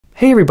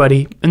Hey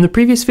everybody, in the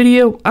previous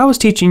video, I was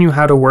teaching you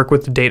how to work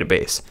with the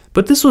database,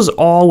 but this was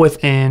all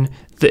within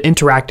the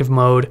interactive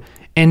mode,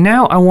 and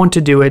now I want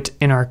to do it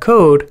in our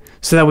code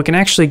so that we can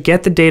actually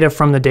get the data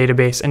from the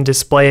database and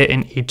display it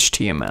in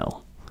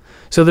HTML.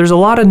 So there's a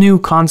lot of new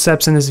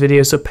concepts in this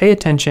video, so pay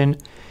attention,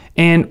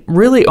 and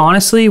really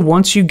honestly,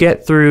 once you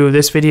get through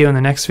this video and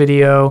the next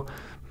video,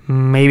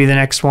 maybe the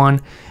next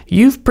one,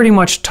 you've pretty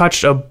much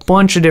touched a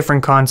bunch of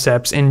different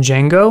concepts in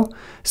Django,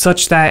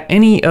 such that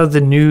any of the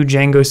new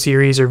Django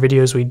series or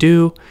videos we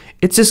do,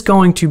 it's just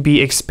going to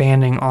be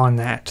expanding on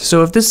that.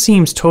 So if this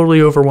seems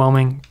totally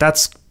overwhelming,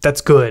 that's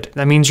good.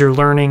 That means you're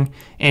learning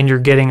and you're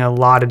getting a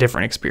lot of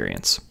different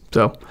experience.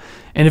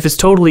 And if it's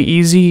totally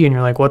easy and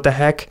you're like, what the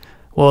heck?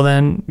 Well,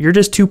 then you're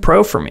just too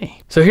pro for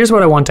me. So here's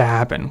what I want to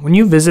happen. When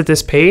you visit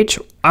this page,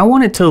 I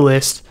want it to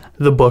list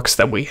the books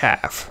that we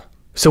have.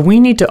 So we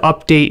need to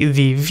update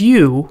the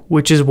view,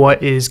 which is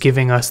what is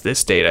giving us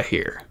this data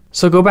here.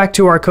 So go back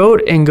to our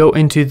code and go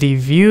into the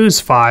views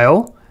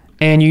file,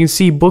 and you can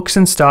see books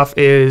and stuff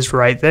is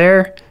right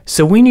there.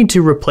 So we need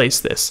to replace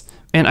this.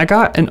 And I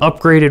got an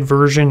upgraded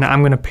version that I'm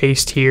going to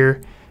paste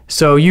here.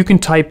 So you can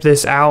type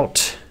this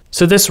out.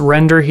 So this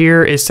render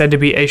here is said to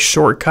be a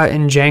shortcut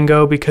in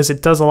Django because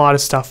it does a lot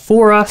of stuff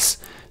for us.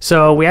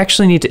 So we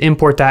actually need to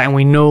import that, and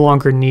we no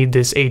longer need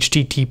this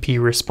HTTP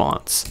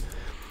response.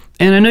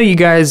 And I know you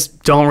guys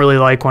don't really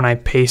like when I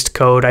paste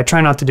code. I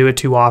try not to do it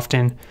too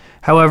often.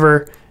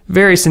 However,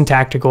 very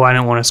syntactical. I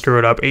don't want to screw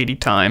it up 80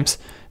 times.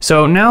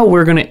 So now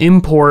we're going to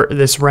import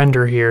this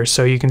render here.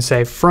 So you can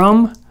say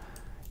from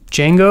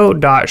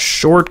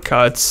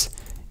Django.shortcuts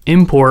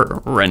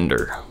import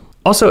render.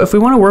 Also, if we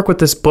want to work with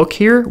this book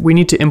here, we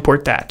need to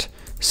import that.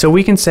 So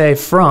we can say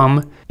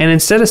from, and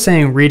instead of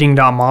saying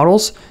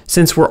reading.models,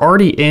 since we're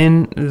already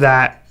in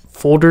that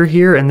folder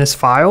here in this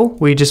file,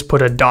 we just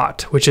put a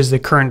dot, which is the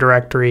current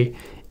directory,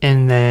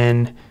 and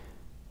then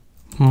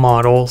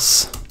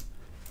models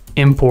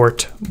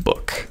import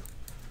book.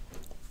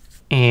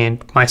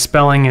 And my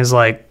spelling is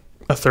like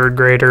a third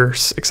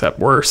grader's, except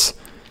worse.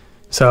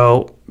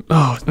 So,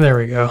 oh, there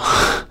we go.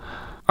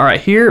 All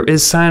right, here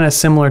is kind of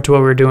similar to what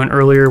we were doing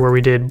earlier where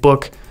we did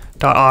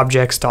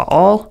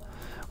book.objects.all.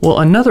 Well,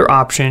 another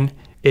option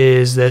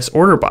is this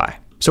order by.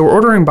 So we're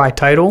ordering by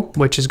title,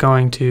 which is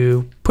going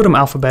to put them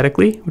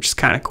alphabetically, which is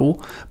kind of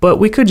cool, but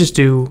we could just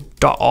do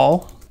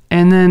 .all.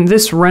 And then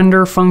this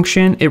render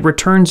function, it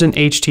returns an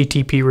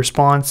HTTP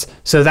response.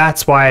 So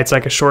that's why it's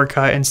like a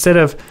shortcut. Instead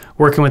of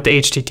working with the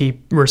HTTP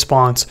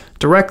response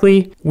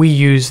directly, we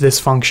use this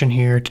function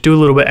here to do a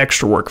little bit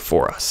extra work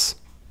for us.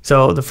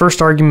 So the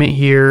first argument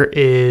here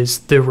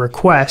is the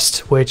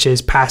request, which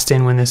is passed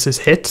in when this is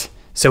hit.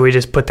 So we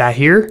just put that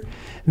here.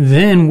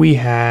 Then we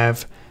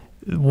have,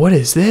 what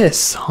is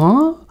this,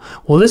 huh?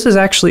 Well, this is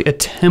actually a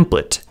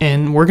template,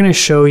 and we're gonna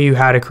show you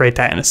how to create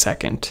that in a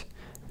second.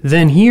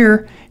 Then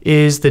here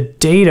is the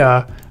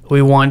data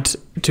we want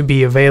to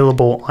be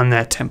available on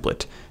that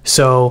template.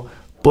 So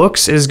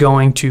books is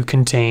going to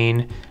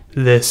contain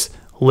this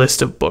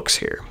list of books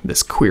here,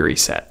 this query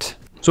set.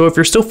 So if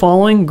you're still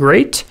following,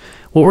 great.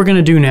 What we're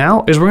gonna do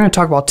now is we're gonna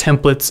talk about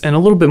templates and a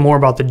little bit more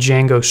about the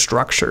Django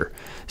structure.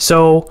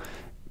 So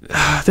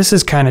this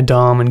is kind of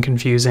dumb and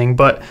confusing,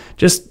 but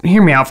just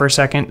hear me out for a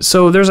second.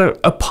 So there's a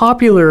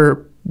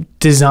popular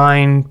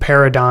design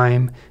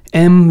paradigm,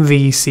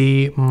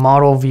 MVC,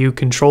 Model View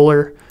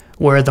Controller,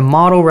 where the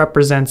model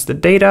represents the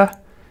data,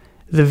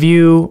 the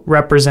view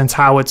represents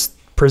how it's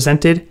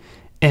presented,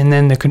 and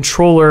then the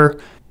controller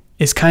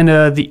is kind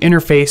of the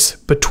interface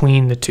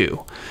between the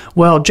two.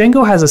 Well,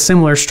 Django has a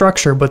similar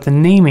structure, but the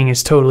naming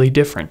is totally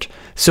different.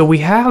 So we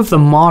have the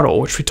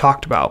model, which we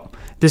talked about.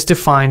 This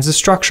defines the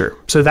structure,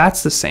 so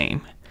that's the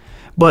same.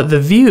 But the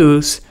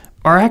views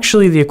are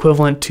actually the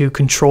equivalent to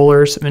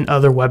controllers and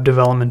other web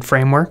development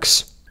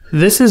frameworks.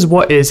 This is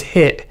what is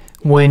hit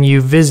when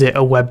you visit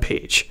a web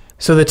page.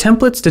 So the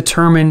templates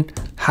determine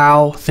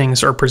how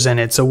things are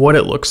presented, so what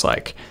it looks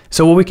like.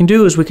 So what we can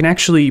do is we can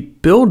actually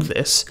build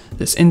this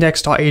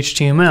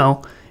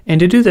index.html, and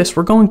to do this,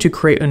 we're going to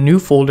create a new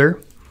folder.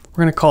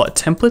 We're going to call it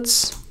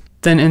templates.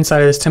 Then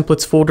inside of this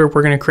templates folder,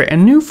 we're going to create a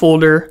new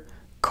folder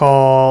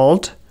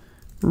called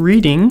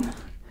reading.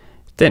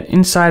 Then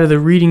inside of the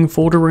reading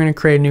folder, we're going to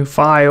create a new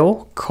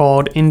file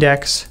called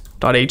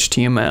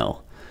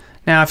index.html.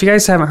 Now, if you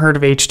guys haven't heard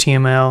of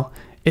HTML,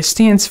 it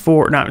stands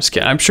for, no, I'm just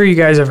kidding. I'm sure you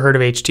guys have heard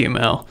of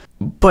HTML,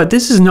 but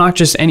this is not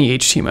just any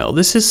HTML.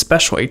 This is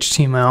special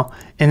HTML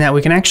in that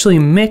we can actually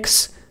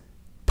mix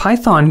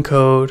Python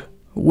code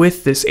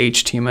with this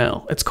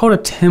HTML. It's called a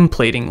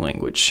templating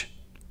language,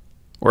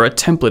 or a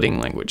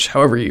templating language,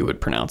 however you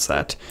would pronounce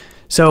that.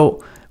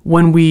 So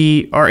when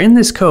we are in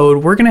this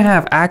code, we're going to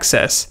have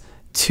access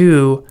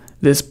to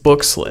this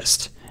books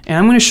list. And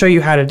I'm going to show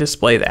you how to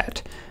display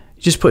that.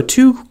 You just put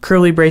two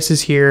curly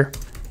braces here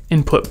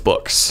and put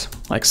books,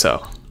 like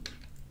so.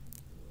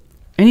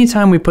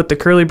 Anytime we put the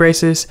curly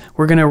braces,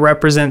 we're going to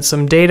represent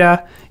some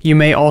data. You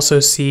may also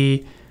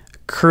see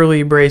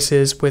curly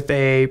braces with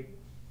a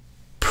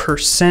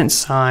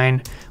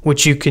 %,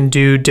 which you can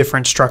do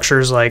different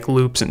structures like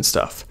loops and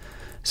stuff.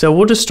 So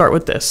we'll just start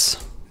with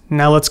this.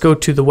 Now let's go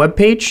to the web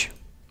page,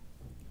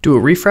 do a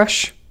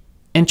refresh,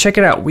 and check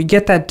it out. We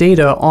get that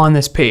data on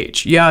this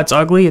page. Yeah, it's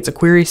ugly, it's a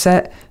query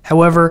set.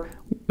 However,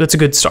 that's a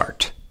good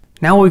start.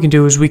 Now what we can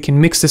do is we can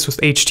mix this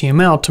with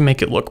HTML to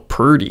make it look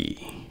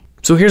pretty.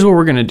 So here's what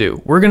we're gonna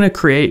do. We're gonna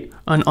create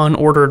an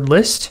unordered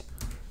list,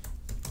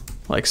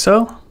 like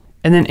so.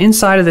 And then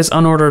inside of this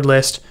unordered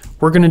list,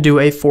 we're gonna do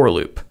a for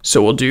loop.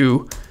 So we'll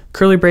do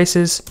curly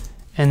braces,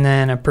 and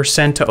then a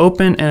 % to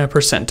open and a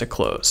 % to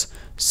close.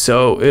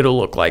 So it'll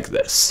look like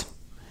this.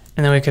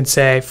 And then we can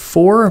say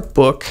for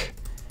book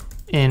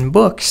in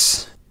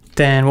books.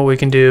 Then what we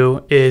can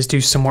do is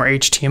do some more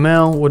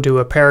HTML. We'll do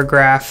a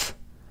paragraph,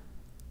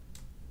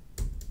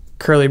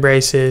 curly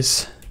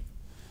braces,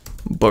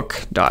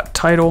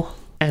 book.title.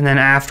 And then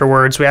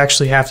afterwards, we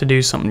actually have to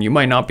do something you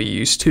might not be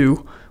used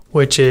to,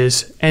 which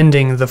is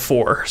ending the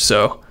for.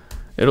 So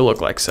it'll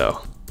look like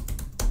so.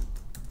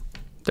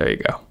 There you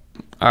go.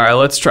 All right,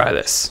 let's try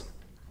this.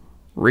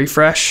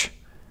 Refresh.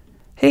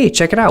 Hey,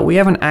 check it out. We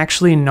have an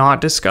actually not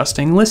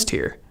disgusting list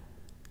here.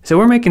 So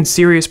we're making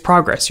serious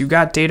progress. You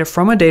got data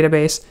from a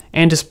database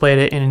and displayed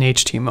it in an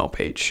HTML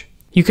page.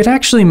 You could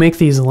actually make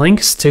these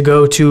links to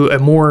go to a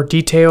more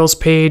details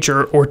page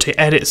or to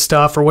edit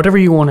stuff or whatever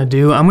you want to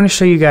do. I'm going to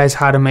show you guys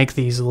how to make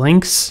these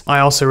links. I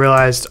also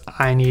realized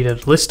I need a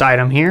list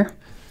item here.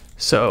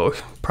 So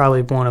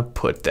probably want to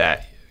put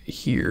that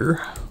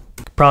here.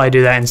 Probably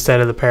do that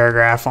instead of the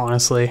paragraph,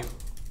 honestly.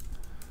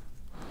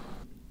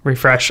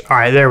 Refresh. All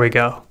right, there we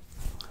go.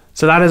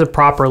 So that is a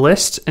proper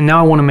list. And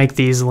now I want to make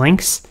these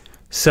links.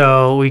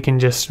 So we can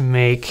just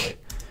make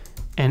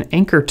an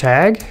anchor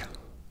tag,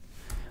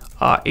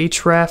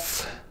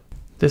 href.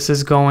 This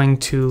is going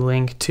to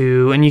link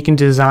to, and you can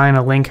design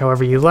a link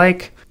however you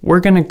like. We're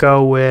going to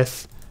go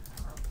with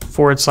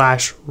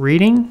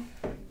 /reading,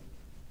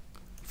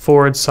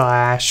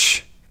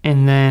 /,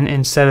 and then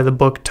instead of the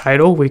book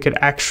title, we could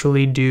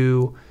actually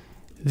do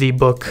the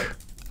book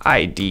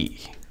ID.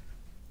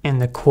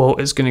 And the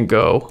quote is going to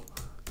go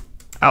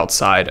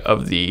outside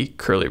of the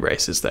curly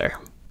braces there.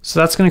 So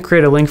that's going to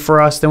create a link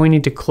for us. Then we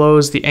need to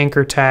close the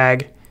anchor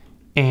tag,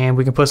 and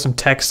we can put some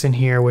text in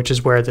here, which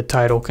is where the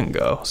title can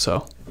go.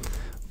 So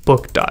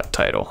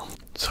book.title.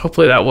 So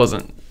hopefully that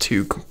wasn't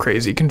too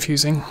crazy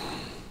confusing.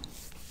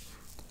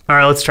 All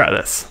right, let's try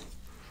this.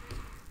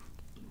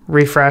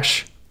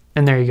 Refresh,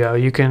 and there you go.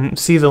 You can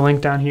see the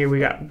link down here. We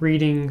got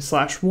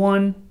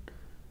reading/1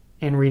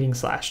 and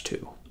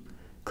reading/2.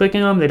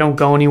 Clicking them, they don't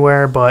go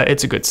anywhere, but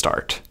it's a good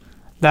start.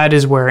 That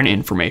is where an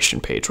information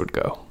page would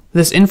go.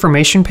 This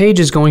information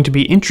page is going to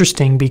be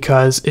interesting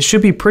because it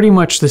should be pretty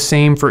much the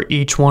same for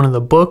each one of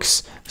the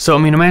books. So, I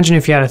mean, imagine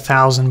if you had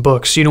 1,000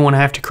 books, you don't want to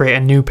have to create a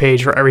new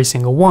page for every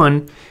single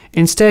one.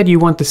 Instead, you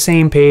want the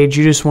same page,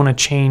 you just want to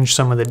change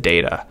some of the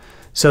data.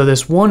 So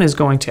this one is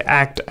going to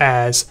act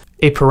as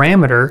a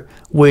parameter,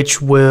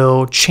 which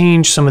will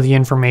change some of the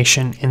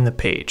information in the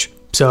page.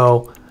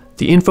 So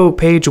the info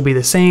page will be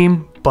the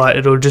same, but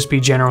it'll just be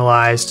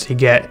generalized to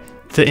get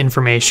the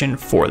information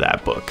for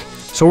that book.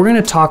 So we're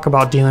going to talk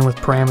about dealing with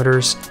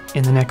parameters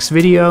in the next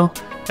video,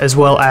 as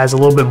well as a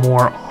little bit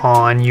more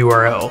on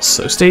URLs.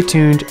 So stay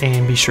tuned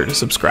and be sure to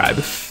subscribe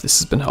if this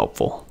has been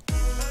helpful.